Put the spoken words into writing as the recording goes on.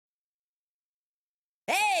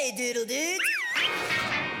Hey, Doodle Dudes!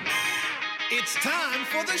 It's time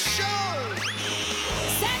for the show!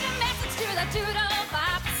 Send a message to the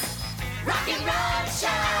Doodlebops. Rock and roll show!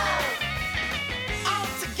 All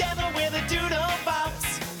together we're the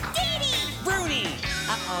Doodlebops. Deedee! Rooney!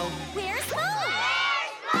 Uh-oh. Where's Mo?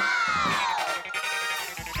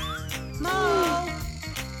 Mo!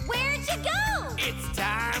 Where'd you go? It's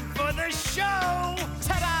time for the show!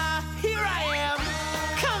 Ta-da! Here I am!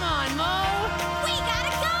 Come on, Mo! We gotta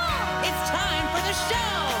go! It's time for the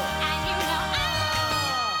show! And you know,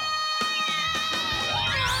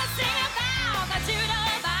 we'll sing about the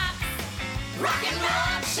Doodlebops. Rock and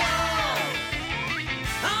roll show!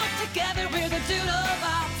 All together we're the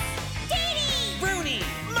Doodlebops! Deedee! Rooney!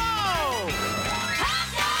 Mo! Clap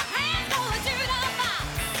your hands for the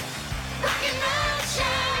Doodlebops. Rock and roll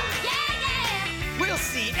show! Yeah, yeah! We'll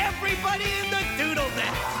see everybody in the Doodle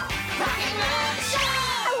Net! Rock and roll show!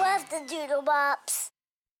 I love the Doodlebops.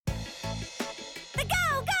 The Go,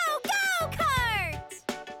 Go, Go Kart!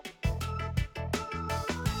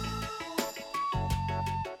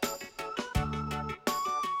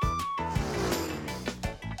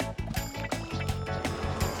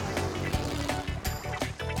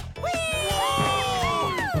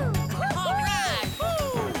 All right!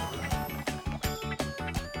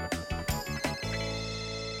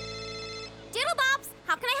 Doodlebops,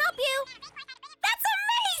 how can I help you? That's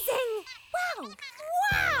amazing! Wow!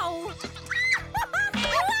 Wow! Wow!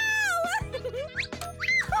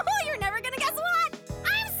 Oh, you're never gonna guess what?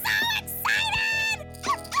 I'm so excited!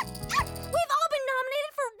 We've all been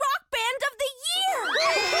nominated for Rock Band of the Year!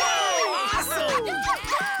 Awesome!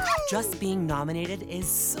 Just being nominated is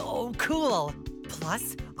so cool.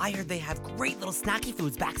 Plus, I heard they have great little snacky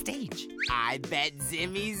foods backstage. I bet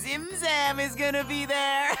Zimmy Zim Zam is gonna be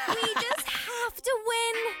there! We just have to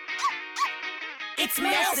win! It's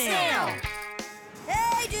Mail Sale!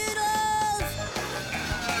 Hey, Doodles!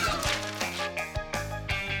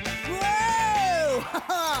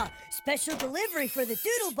 Whoa! Special delivery for the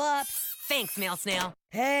Doodlebops. Thanks, Mail Snail.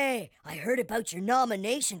 Hey, I heard about your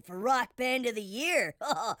nomination for Rock Band of the Year.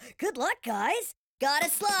 Good luck, guys. Gotta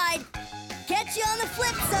slide. Catch you on the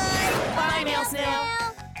flip side. Bye, Mail Snail.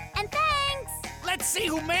 And thanks! Let's see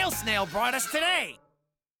who Mail Snail brought us today!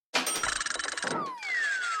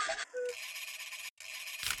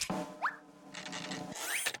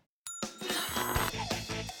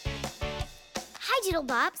 Hi,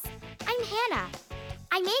 Doodlebops. I'm Hannah.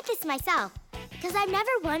 I made this myself because I've never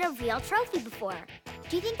won a real trophy before.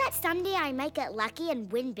 Do you think that someday I might get lucky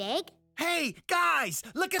and win big? Hey, guys!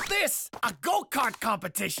 Look at this! A Go Kart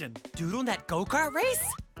competition! Doodle Net Go Kart race?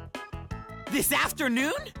 This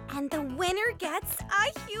afternoon? And the winner gets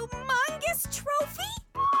a humongous trophy?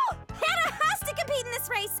 Oh, Hannah has to compete in this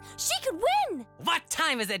race. She could win. What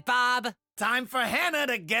time is it, Bob? Time for Hannah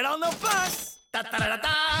to get on the bus!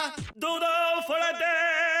 Da-da-da-da-da! Doodle for a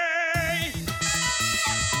day!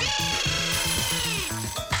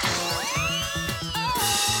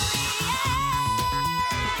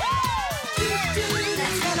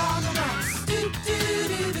 Let's get on the bus.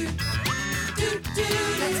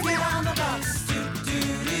 Let's get on the bus.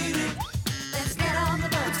 Let's get on the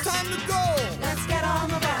bus. It's time to go! Let's get on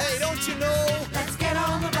the bus. Hey, don't you know? Let's get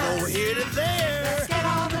on the bus. Go here to there! Let's get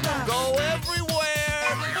on the bus. Go everywhere!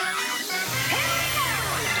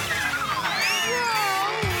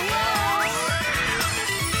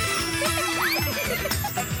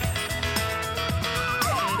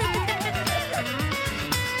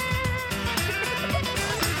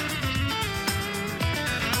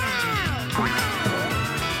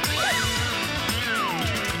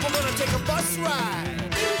 We're gonna take a bus ride!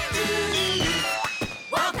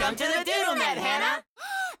 Welcome to the Doodle Net, Hannah!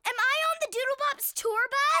 Am I on the Doodlebops tour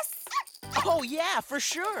bus? Oh, yeah, for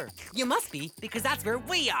sure. You must be, because that's where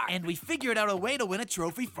we are. And we figured out a way to win a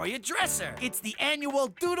trophy for your dresser. It's the annual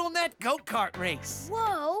Doodle Net Go Kart race.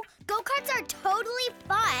 Whoa, go-karts are totally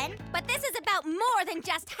fun. But this is about more than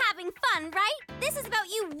just having fun, right? This is about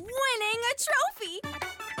you winning a trophy.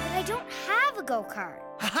 But I don't have a go-kart.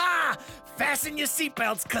 Ha-ha! Fasten your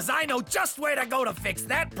seatbelts, cause I know just where to go to fix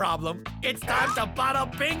that problem. It's time to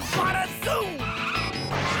bada bing, bada zoom!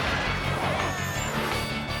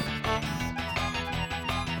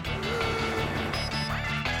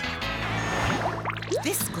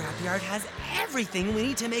 This scrapyard has everything we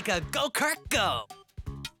need to make a go-kart go.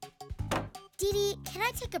 Deedee, can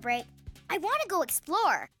I take a break? I want to go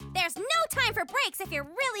explore. There's no time for breaks if you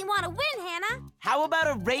really want to win, Hannah. How about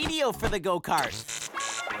a radio for the go-kart?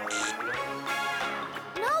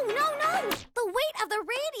 No, no, no. The weight of the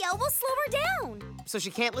radio will slow her down. So she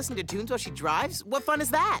can't listen to tunes while she drives? What fun is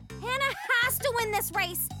that? Hannah has to win this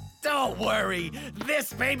race. Don't worry,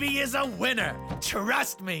 this baby is a winner.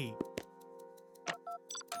 Trust me.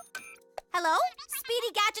 Hello?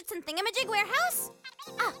 Speedy Gadgets and Thingamajig Warehouse?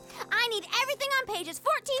 Oh, I need everything on pages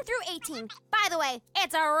 14 through 18. By the way,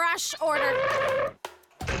 it's a rush order.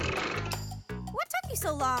 What took you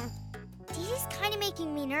so long? Deedee's kind of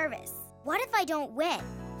making me nervous. What if I don't win?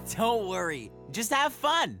 Don't worry, just have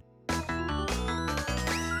fun.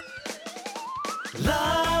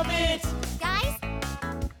 Love it Guys?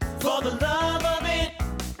 for the love of it.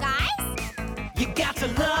 Guys? You got to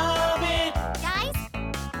love it Guys?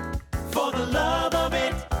 for the love of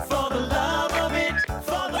it. For the love of it.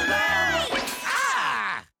 For the love of it.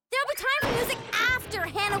 Ah! There'll be time for music after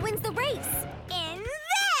Hannah wins the race. In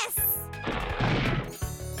this!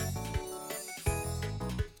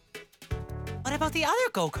 What about the other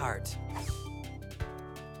go-kart?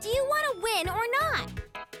 Do you want to win or not?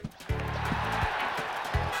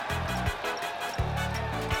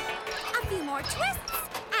 A few more twists,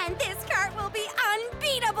 and this kart will be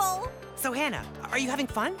unbeatable! So, Hannah, are you having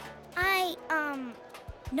fun?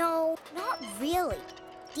 No, not really.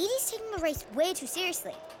 Deedee's taking the race way too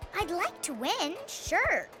seriously. I'd like to win,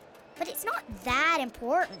 sure, but it's not that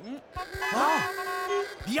important.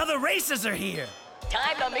 The other racers are here.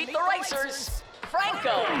 Time to meet the racers.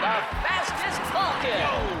 Franco, the fastest Falcon.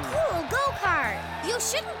 Cool go-kart! You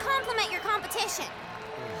shouldn't compliment your competition.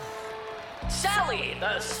 Sally,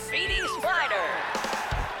 the speedy Spider.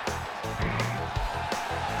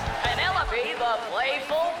 Penelope, the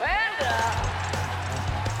playful Panda.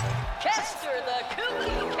 Kester, the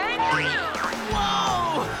kooky Kangaroo.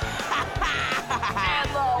 Whoa! And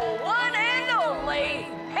the one and only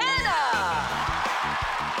Hannah.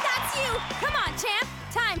 That's you! Come on, champ!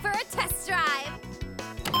 Time for a test drive!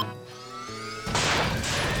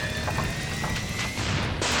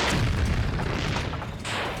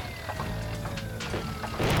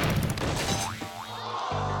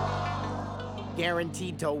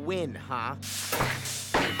 Guaranteed to win, huh?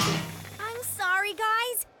 I'm sorry,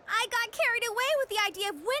 guys. I got carried away with the idea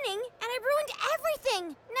of winning, and I ruined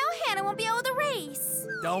everything. Now Hannah won't be able to race.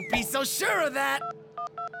 Don't be so sure of that.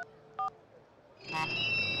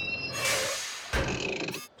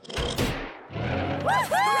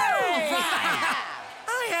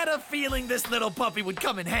 I had a feeling this little puppy would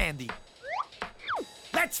come in handy.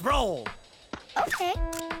 Let's roll. Okay.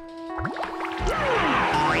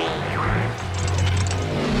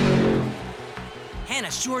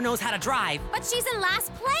 Hannah sure knows how to drive. But she's in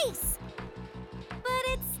last place. But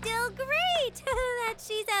it's still great that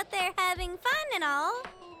she's out there having fun and all.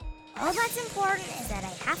 All that's important is that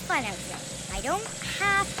I have fun out there. I don't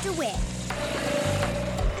have to win.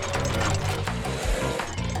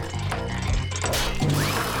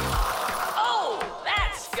 Oh,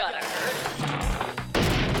 that's gonna hurt.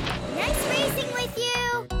 Nice racing with you!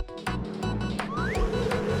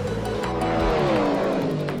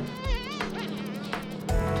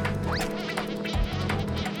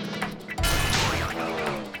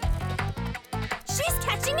 She's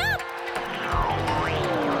catching up!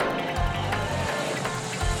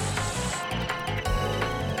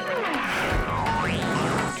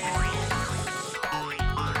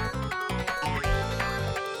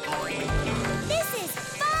 This is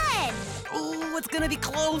fun! Ooh, it's gonna be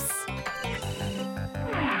close.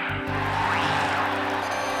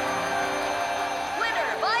 Winner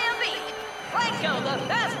by a beat. Franco, the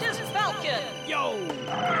fastest Falcon. Yo!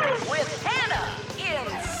 With Hannah in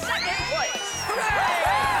second place.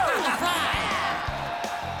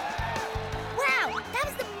 Wow, that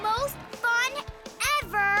was the most fun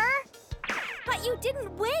ever! But you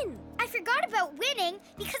didn't win. I forgot about winning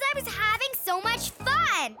because I was having so much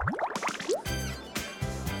fun!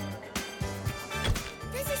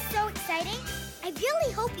 This is so exciting. I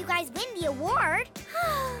really hope you guys win the award.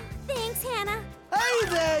 Thanks, Hannah. Hey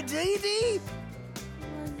there, Deedee.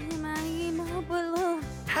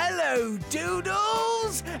 Hello,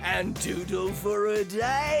 Doodles. And Doodle for a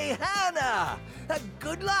day, Hannah.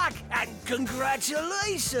 Good luck and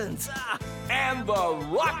congratulations. And the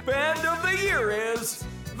rock band of the year is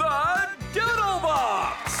the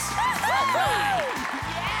Doodlebops!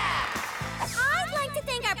 I'd like to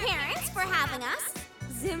thank our parents for having us.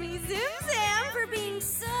 Zimmy Zoom Zam for being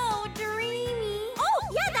so dreamy. Oh,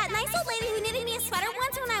 yeah, that nice old lady who knitted me a sweater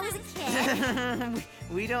once when I was a kid.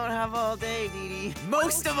 We don't have all day, Deedee.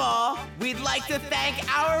 Most of all, we'd like to thank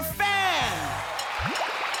our fans.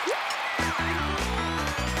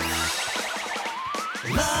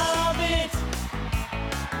 Love it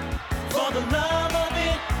for the love of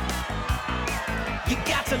it. You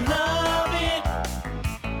got to love it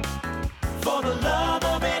for the love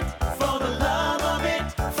of it. For the love of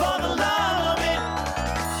it. For the love of it.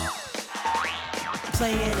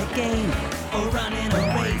 playing a game or running a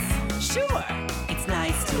race. Sure. It's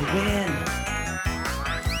nice to win.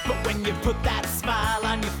 But when you put that smile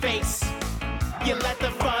on your face, you let the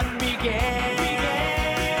fun begin.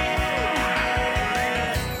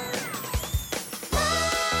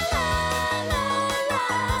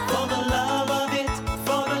 For the love of it,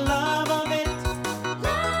 for the love of it.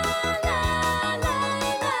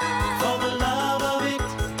 For the love of it.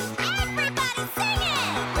 Everybody sing it!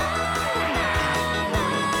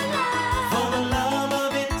 For the love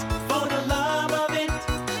of it, for the love of it.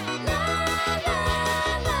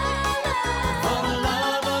 For the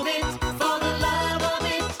love of it, for the love of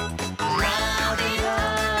it. Love it,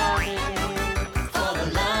 for the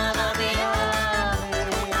love of it.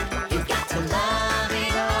 You've got to love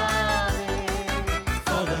it,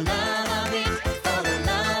 for the love of it, for the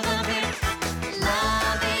love of it.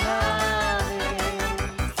 Love it,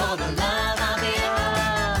 for the love of it.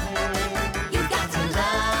 You've got to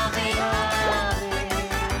love it,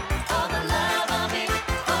 for the love of it,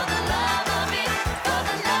 for the love of it, for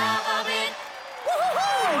the love of it.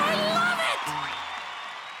 Woohoo! I love it!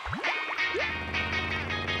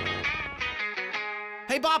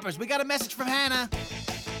 Hey, Boppers, we got a message from Hannah.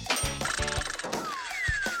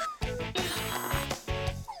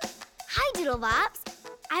 Hi, Doodlebops.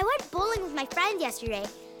 I went bowling with my friend yesterday,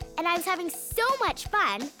 and I was having so much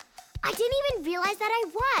fun, I didn't even realize that I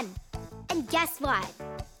won. And guess what?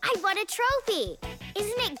 I won a trophy.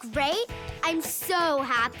 Isn't it great? I'm so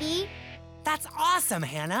happy. That's awesome,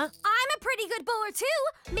 Hannah. I'm a pretty good bowler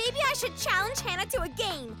too. Maybe I should challenge Hannah to a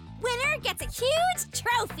game. Winner gets a huge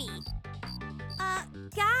trophy.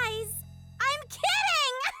 Guys, I'm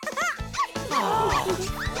kidding!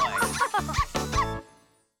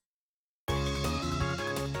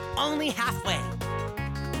 Only halfway.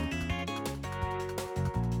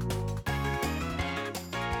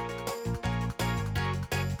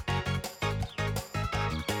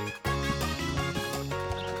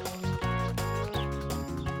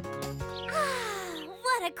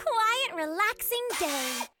 What a quiet, relaxing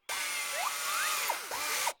day.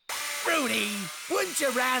 Rooney, wouldn't you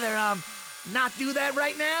rather, not do that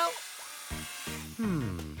right now?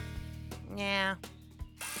 Yeah.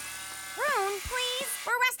 Roon, please.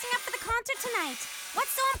 We're resting up for the concert tonight. What's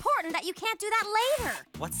so important that you can't do that later?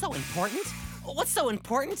 What's so important? What's so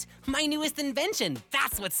important? My newest invention.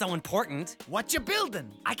 That's what's so important. What you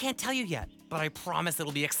building? I can't tell you yet, but I promise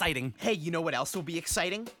it'll be exciting. Hey, you know what else will be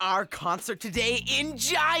exciting? Our concert today in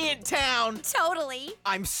Giant Town. Totally.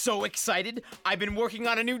 I'm so excited. I've been working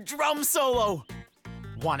on a new drum solo.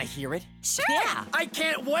 Want to hear it? Sure. Yeah. I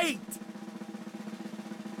can't wait.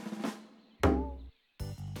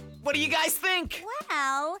 What do you guys think?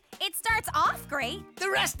 Well, it starts off great.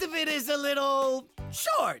 The rest of it is a little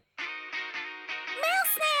short. Mail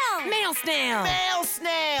snail! Mail snail. Mail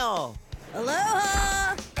snail.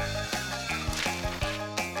 Aloha!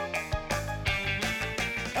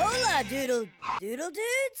 Hola, doodle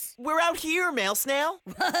dudes. We're out here, Mail Snail.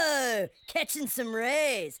 Whoa, catching some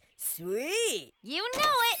rays. Sweet. You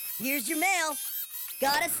knew it. Here's your mail.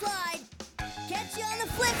 Gotta slide. Catch you on the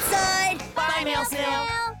flip side. Bye, Mail snail.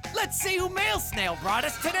 Let's see who Mail Snail brought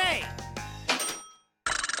us today.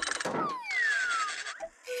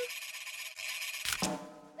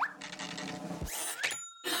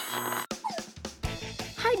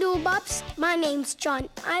 Hi, Doodlebops. My name's John.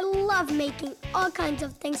 I love making all kinds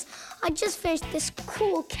of things. I just finished this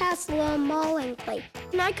cool castle on mauling plate.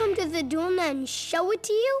 Can I come to the Doodle and show it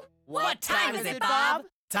to you? What time is it, Bob?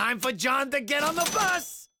 Time for John to get on the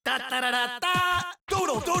bus. Da da da da da.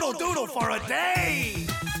 Doodle, doodle, doodle for a day.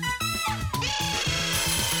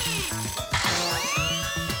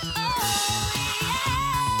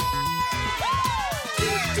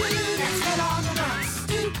 Let's get on the bus.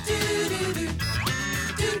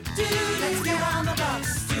 Let's get on the bus.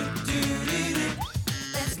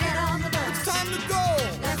 Let's get on the bus. It's time to go.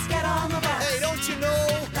 Let's get on the bus. Hey, don't you know?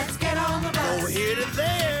 Let's get on the bus. Go here to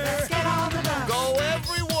there. Let's get on the bus. Go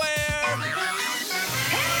everywhere.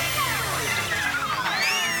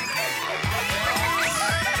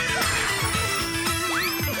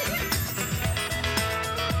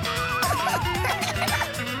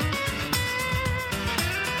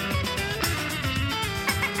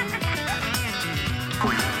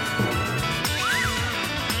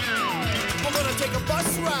 We're gonna take a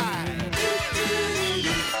bus ride.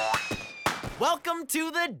 Welcome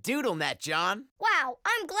to the DoodleNet, John. Wow,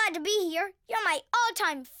 I'm glad to be here. You're my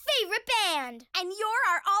all-time favorite band. And you're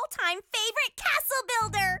our all-time favorite castle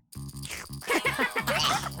builder.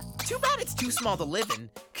 Too bad it's too small to live in,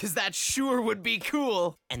 because that sure would be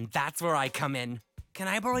cool. And that's where I come in. Can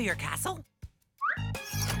I borrow your castle?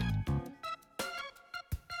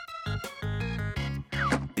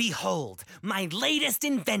 Behold, my latest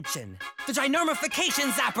invention, the ginormification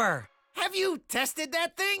zapper. Have you tested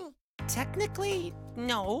that thing? Technically,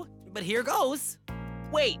 no, but here goes.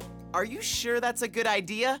 Wait, are you sure that's a good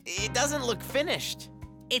idea? It doesn't look finished.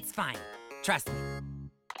 It's fine. Trust me.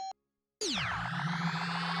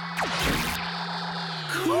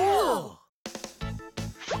 Cool!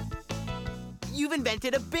 You've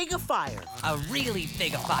invented a bigifier. A really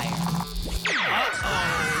bigifier.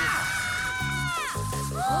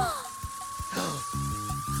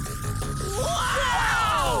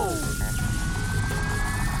 Wow!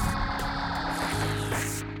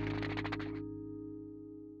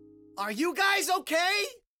 Are you guys okay?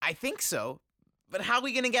 I think so. But how are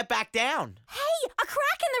we gonna get back down? Hey, a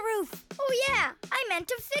crack in the roof. Oh, yeah, I meant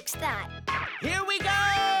to fix that. Here we go!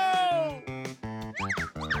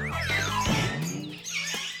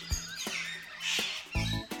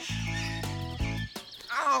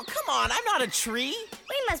 Oh, come on, I'm not a tree.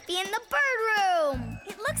 We must be in the bird room.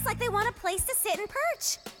 It looks like they want a place to sit and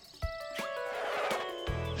perch.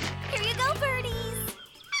 Here you go, birdies.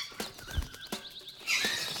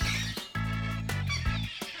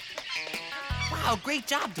 Wow, great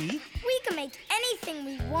job, Dee. We can make anything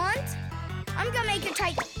we want. I'm gonna make a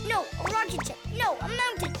titan. No, a rocket ship. No, a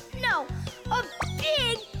mountain. No, a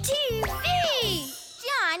big TV.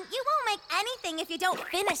 John, you won't make anything if you don't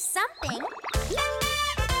finish something.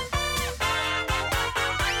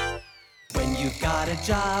 When you've got a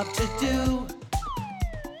job to do,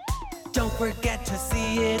 don't forget to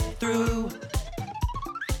see it through.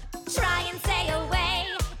 Try and stay away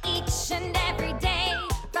each and every day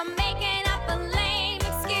from making up a lame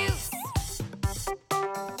excuse.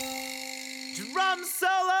 Drum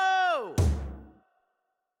solo!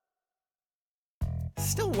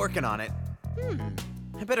 Still working on it.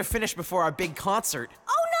 I better finish before our big concert.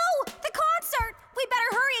 Oh no, the concert! We better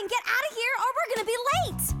hurry and get out of here or we're gonna be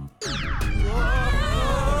late.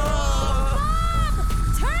 Bob,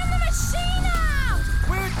 turn the machine off!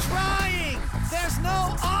 We're trying! There's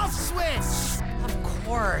no off switch! Of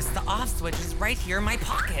course, the off switch is right here in my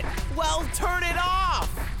pocket. Well, turn it off!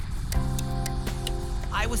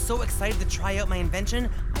 I was so excited to try out my invention,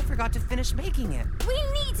 I forgot to finish making it. We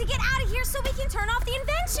need to get out of here so we can turn off the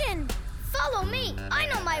invention. Follow me. I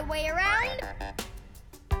know my way around.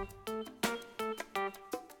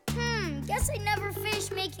 Guess I never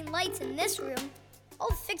finished making lights in this room.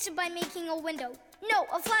 I'll fix it by making a window. No,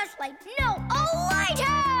 a flashlight. No, a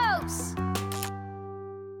lighthouse! A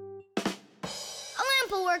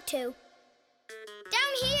lamp will work too.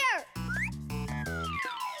 Down here!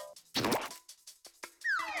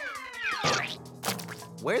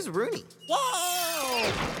 Where's Rooney?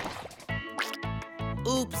 Whoa!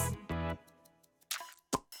 Oops.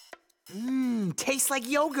 Tastes like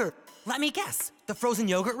yogurt. Let me guess. The frozen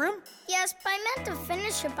yogurt room? Yes, but I meant to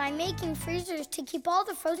finish it by making freezers to keep all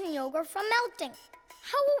the frozen yogurt from melting.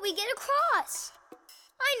 How will we get across?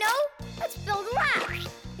 I know. Let's build a raft.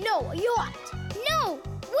 No, a yacht. No,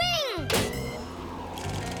 wings.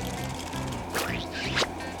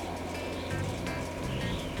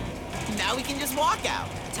 Now we can just walk out.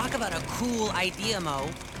 Talk about a cool idea, Mo.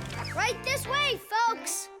 Right this way,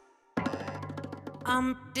 folks.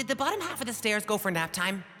 Did the bottom half of the stairs go for nap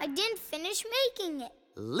time? I didn't finish making it.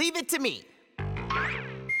 Leave it to me.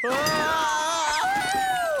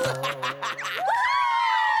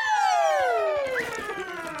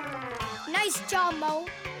 Nice job, Mo.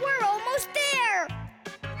 We're almost there.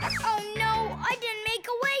 Oh no, I didn't make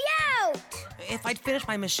a way out. If I'd finished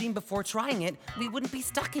my machine before trying it, we wouldn't be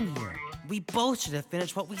stuck in here. We both should have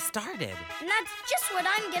finished what we started. And that's just what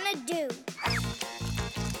I'm gonna do.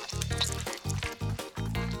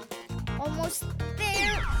 Almost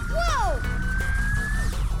there. Whoa!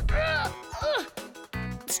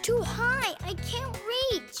 It's too high. I can't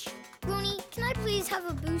reach. Rooney, can I please have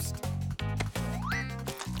a boost?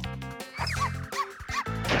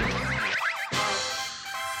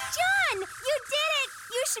 John, you did it!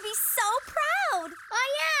 You should be so proud! I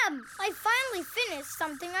am! I finally finished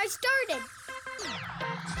something I started.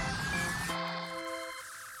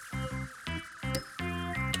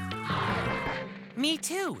 Me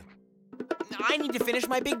too. I need to finish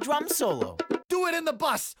my big drum solo. Do it in the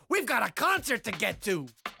bus. We've got a concert to get to.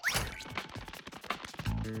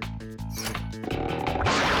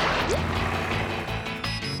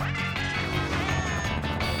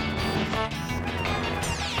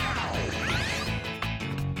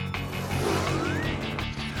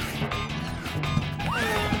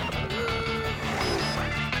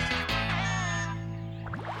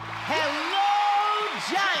 Hello,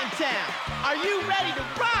 Giant Town! Are you ready to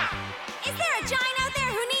rock? Is there a giant out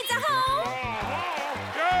there who needs a home?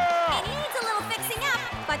 It needs a little fixing up,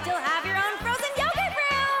 but you'll have your own frozen yogurt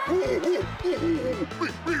room.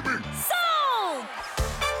 Sold!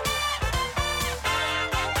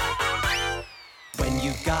 When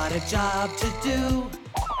you've got a job to do,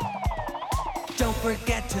 don't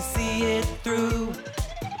forget to see it through.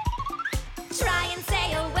 Try and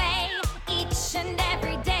stay away each and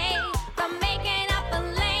every day from making up a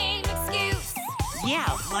lame excuse.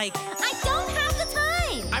 Yeah, like, I don't have the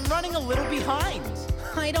time. I'm running a little behind.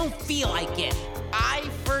 I don't feel like it. I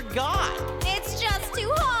forgot. It's just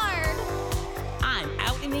too hard. I'm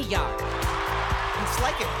out in the yard. It's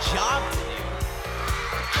like a job to do.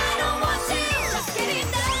 I don't want to. Just get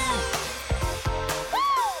it done.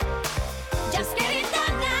 Woo! Just get it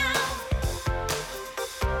done now.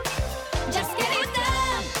 Just get it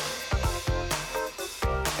done.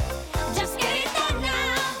 Just get it done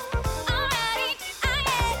now. Alrighty,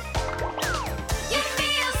 you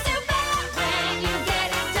feel so bad when you get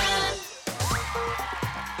it done.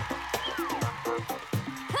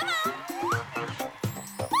 Come on. Woo!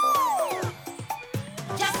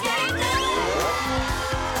 Just get it done.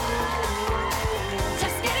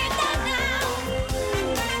 Just get it done now.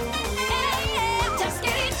 Hey, just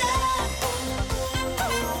get it done.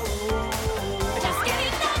 Just get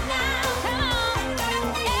it done now. Come on.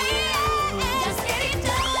 Hey, just get it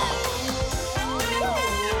done.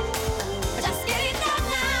 Just get it done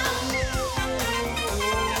now.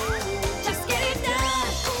 Just get it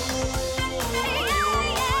done. Hey,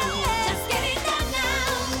 just get it done now.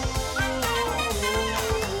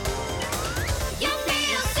 You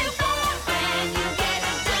feel super when you get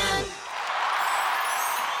it done.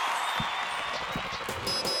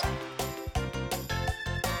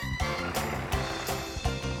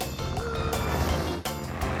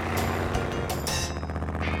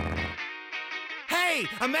 Hey,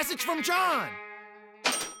 a message from John.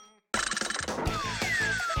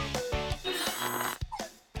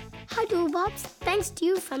 Hi, Doodlebops. Thanks to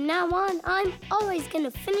you, from now on, I'm always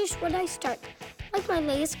gonna finish what I start. Like my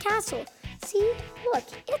latest castle. See? Look,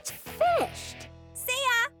 it's finished. See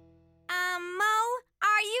ya. Mo,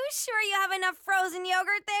 are you sure you have enough frozen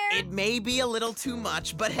yogurt there? It may be a little too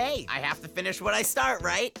much, but hey, I have to finish what I start,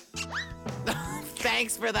 right?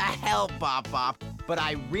 Thanks for the help, Bop Bop. But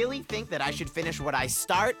I really think that I should finish what I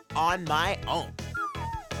start on my own.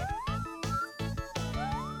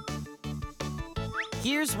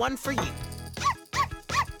 Here's one for you.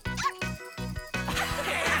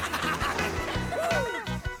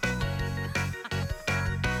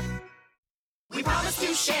 We promise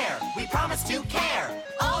to share, we promise to care,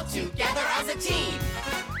 all together as a team.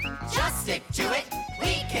 Just stick to it,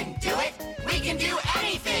 we can do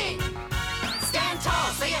anything. Stand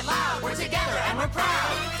tall, say it loud, we're together and we're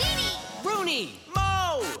proud. Deedee! Rooney!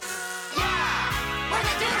 Mo! Yeah, we're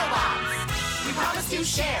the Doodlebops. We promise to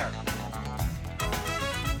share.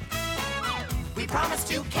 We promise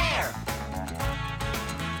to care.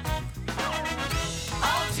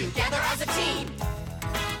 All together as a team.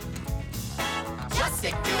 Just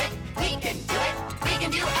stick to it, we can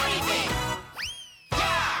do anything.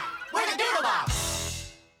 Yeah, we're the Doodlebops.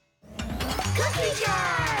 Cookie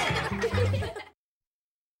jar!